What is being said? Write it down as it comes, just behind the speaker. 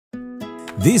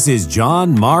This is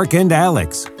John, Mark, and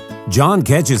Alex. John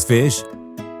catches fish,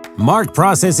 Mark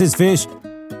processes fish,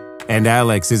 and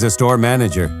Alex is a store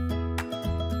manager.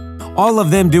 All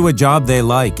of them do a job they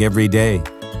like every day.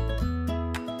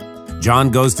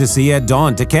 John goes to sea at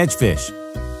dawn to catch fish.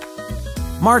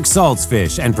 Mark salts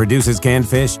fish and produces canned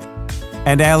fish,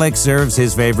 and Alex serves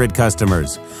his favorite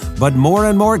customers. But more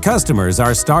and more customers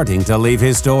are starting to leave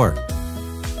his store.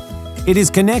 It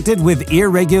is connected with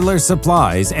irregular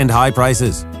supplies and high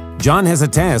prices. John has a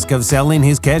task of selling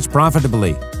his catch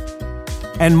profitably.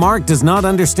 And Mark does not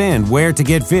understand where to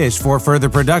get fish for further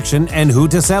production and who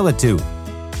to sell it to.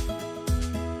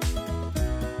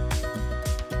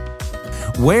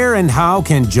 Where and how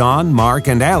can John, Mark,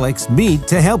 and Alex meet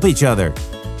to help each other?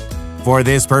 For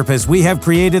this purpose, we have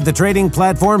created the trading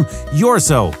platform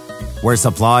Yorso, where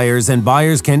suppliers and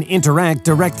buyers can interact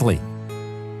directly.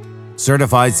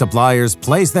 Certified suppliers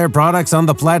place their products on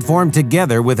the platform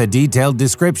together with a detailed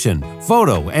description,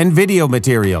 photo, and video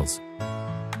materials.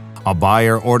 A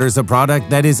buyer orders a product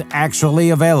that is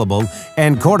actually available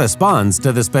and corresponds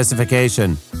to the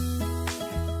specification.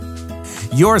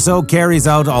 Yorso carries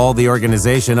out all the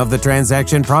organization of the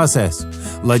transaction process,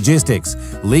 logistics,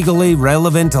 legally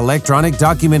relevant electronic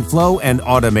document flow, and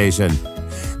automation.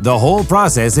 The whole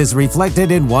process is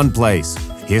reflected in one place.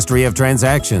 History of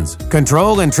transactions,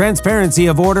 control and transparency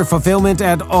of order fulfillment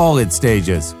at all its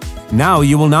stages. Now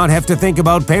you will not have to think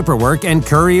about paperwork and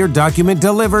courier document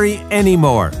delivery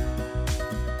anymore.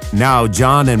 Now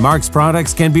John and Mark's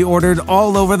products can be ordered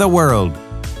all over the world.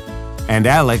 And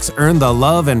Alex earned the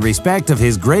love and respect of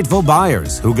his grateful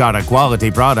buyers who got a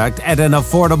quality product at an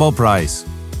affordable price.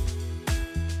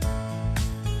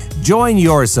 Join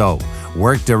Yorso,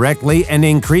 work directly and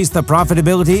increase the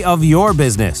profitability of your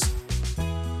business.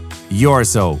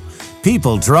 Yorso,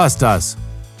 people trust us.